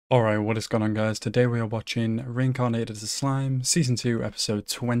Alright, what is going on, guys? Today we are watching Reincarnated as a Slime, Season 2, Episode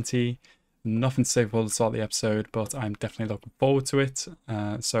 20. Nothing to say before the start of the episode, but I'm definitely looking forward to it.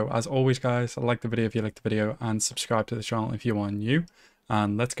 So as always, guys, like the video if you like the video, and subscribe to the channel if you are new.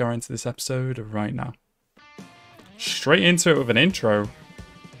 And let's go into this episode right now. Straight into it with an intro.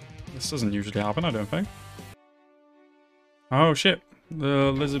 This doesn't usually happen, I don't think. Oh shit,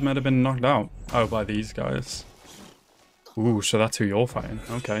 the lizard might have been knocked out. Oh, by these guys. Ooh, so that's who you're fighting.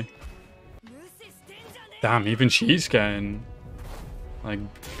 Okay. Damn, even she's getting, like,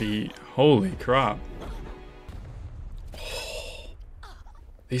 beat. Holy crap. Oh,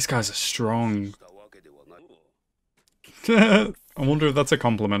 these guys are strong. I wonder if that's a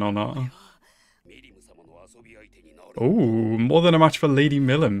compliment or not. Ooh, more than a match for Lady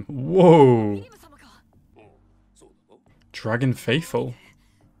Milim. Whoa. Dragon Faithful.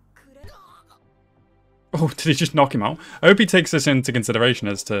 Oh, did he just knock him out? I hope he takes this into consideration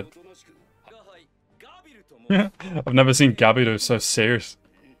as to... I've never seen Gabido so serious.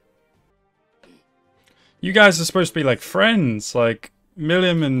 You guys are supposed to be like friends. Like,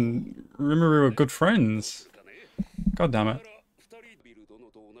 Milim and Rimuru are good friends. God damn it.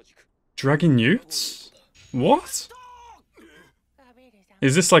 Dragon Newts? What?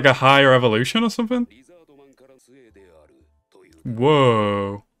 Is this like a higher evolution or something?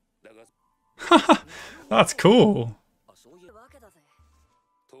 Whoa. That's cool.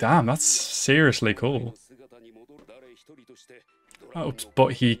 Damn, that's seriously cool. Oh,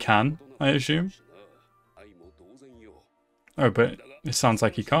 but he can, I assume. Oh, but it sounds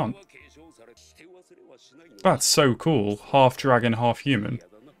like he can't. That's so cool. Half dragon, half human.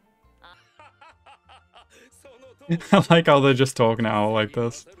 I like how they're just talking it out like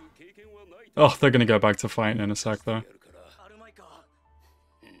this. Oh, they're gonna go back to fighting in a sec, though.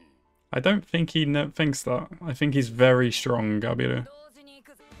 I don't think he thinks that. I think he's very strong, Gabiru.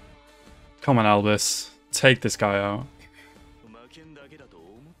 Come on, Albus. Take this guy out.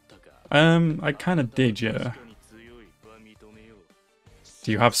 I kind of did, yeah.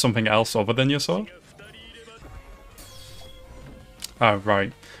 Do you have something else other than your sword? Oh,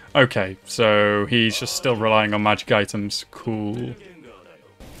 right. Okay, so he's just still relying on magic items. Cool.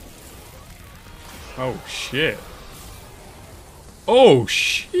 Oh, shit. Oh,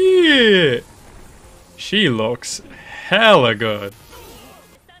 shit! She looks hella good.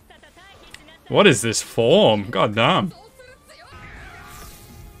 What is this form? God damn.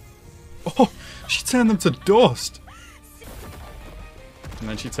 Oh, she turned them to dust. And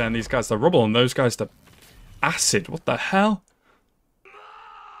then she turned these guys to rubble and those guys to acid. What the hell?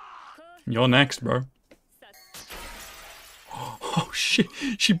 You're next, bro. Oh, shit.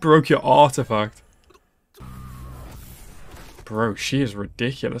 She broke your artifact. Bro, she is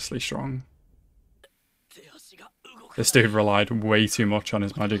ridiculously strong. This dude relied way too much on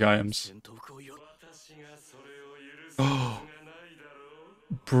his magic items. Oh.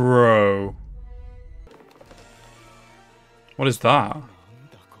 Bro. What is that?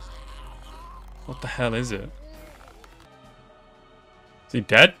 What the hell is it? Is he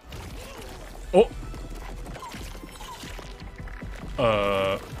dead? Oh!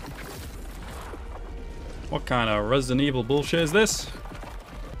 What kind of Resident Evil bullshit is this?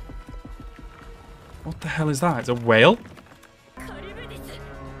 What the hell is that? It's a whale?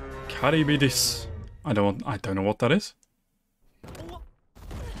 Caribidis. I don't know what that is.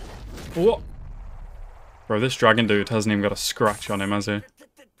 What? Bro, this dragon dude hasn't even got a scratch on him, has he?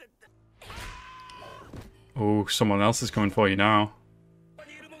 Oh, someone else is coming for you now.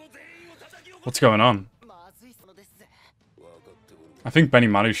 What's going on? I think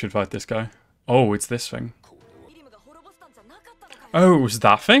BENIMARU should fight this guy. Oh, it's this thing. Oh, it was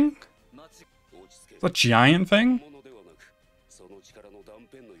that thing? The giant thing?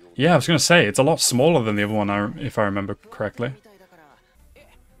 Yeah, I was going to say, it's a lot smaller than the other one, if I remember correctly.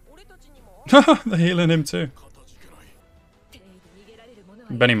 They're healing him too.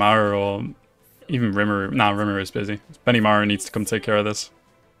 BENIMARU or even Rimuru. Nah, Rimuru is busy. BENIMARU needs to come take care of this.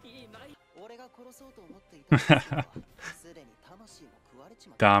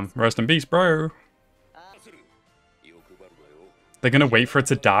 Damn, rest in peace, bro. They're gonna wait for it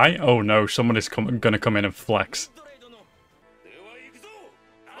to die? Oh no, someone is gonna come in and flex.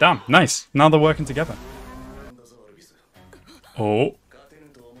 Damn, nice. Now they're working together. Oh.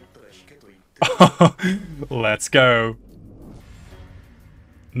 Let's go.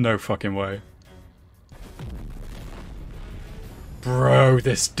 No fucking way. Bro,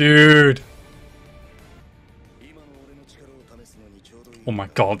 this dude. Oh my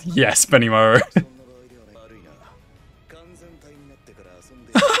god, yes, BENIMARU.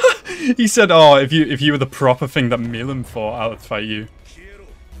 He said, oh, if you were the proper thing that Milim fought, I would fight you.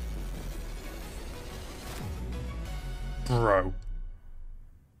 Bro.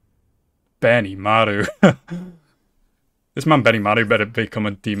 BENIMARU. This man BENIMARU better become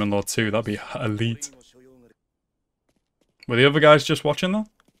a Demon Lord too. That'd be elite. Were the other guys just watching that?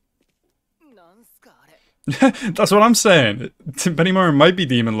 That's what I'm saying. BENIMARU might be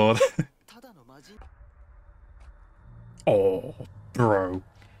Demon Lord. Oh, bro.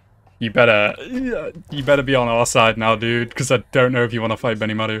 You better be on our side now, dude, because I don't know if you want to fight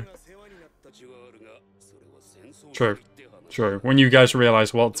BENIMARU. True. True. When you guys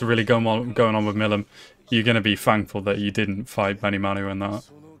realize what's really going on with Milim, you're going to be thankful that you didn't fight BENIMARU in that.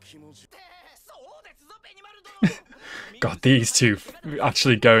 God, these two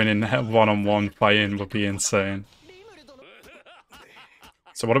actually going in one-on-one fighting would be insane.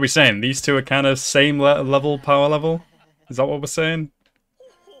 So what are we saying? These two are kind of same level, power level? Is that what we're saying?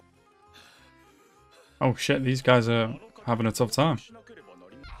 Oh shit, these guys are having a tough time.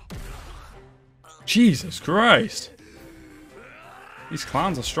 Jesus Christ. These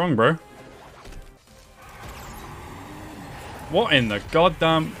clowns are strong, bro. What in the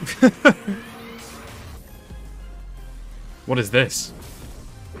goddamn... What is this?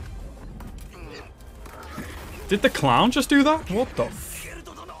 Did the clown just do that? What the f...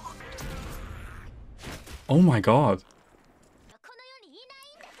 Oh my god.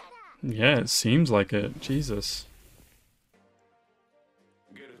 Yeah, it seems like it. Jesus.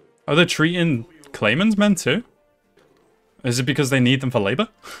 Are they treating Clayman's men too? Is it because they need them for labor?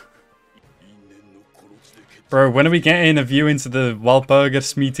 Bro, when are we getting a view into the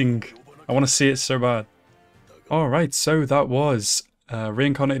Walpurgis meeting? I want to see it so bad. Alright, so that was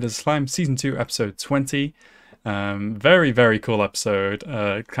Reincarnated as Slime Season 2, Episode 20. Very, very cool episode.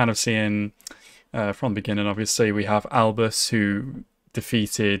 Kind of seeing from the beginning, obviously, we have Albus who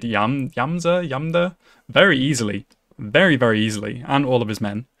defeated Yamda very easily. Very, very easily. And all of his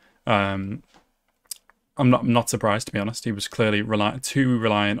men. I'm not surprised, to be honest. He was clearly too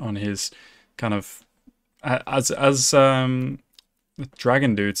reliant on his kind of... As the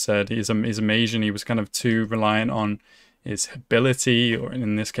Dragon Dude said, he's a Magian. He was kind of too reliant on his ability, or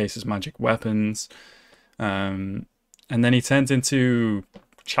in this case, his magic weapons. And then he turned into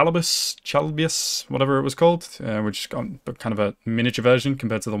Chalbius, whatever it was called, which got kind of a miniature version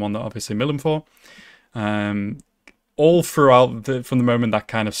compared to the one that obviously Milim for. All throughout, from the moment that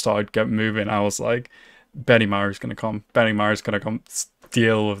kind of started moving, I was like, BENIMARU's going to come. BENIMARU's going to come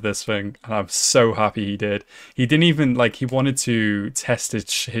deal with this thing. And I'm so happy he did. He didn't even, like, he wanted to test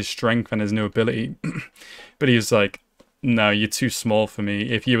his strength and his new ability. But he was like, no, you're too small for me.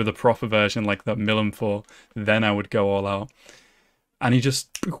 If you were the proper version like that Milim for, then I would go all out. And he just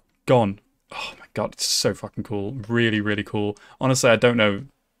gone. Oh my god, it's so fucking cool. Really, really cool. Honestly, I don't know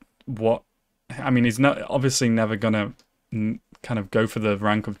what... I mean, he's not obviously never gonna kind of go for the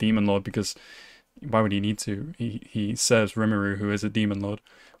rank of Demon Lord, because why would he need to? He serves Rimuru, who is a Demon Lord.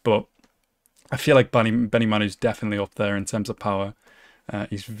 But I feel like BENIMARU's definitely up there in terms of power.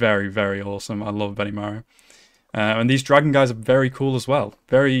 He's very, very awesome. I love BENIMARU. And these dragon guys are very cool as well.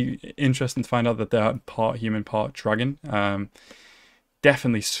 Very interesting to find out that they're part human, part dragon.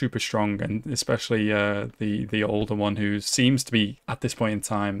 Definitely super strong, and especially the older one, who seems to be at this point in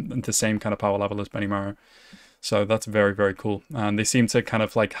time at the same kind of power level as BENIMARU. So that's very, very cool. And they seem to kind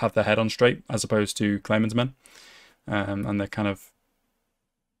of like have their head on straight as opposed to Clayman's men, and they're kind of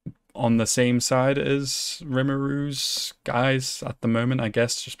on the same side as Rimuru's guys at the moment, I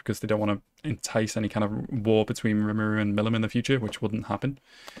guess, just because they don't want to entice any kind of war between Rimuru and Milim in the future, which wouldn't happen.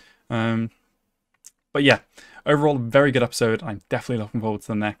 But yeah, overall, very good episode. I'm definitely looking forward to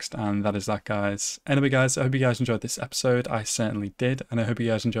the next, and that is that, guys. Anyway, guys, I hope you guys enjoyed this episode. I certainly did, and I hope you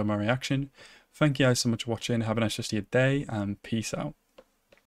guys enjoyed my reaction. Thank you guys so much for watching. Have a nice rest of your day, and peace out.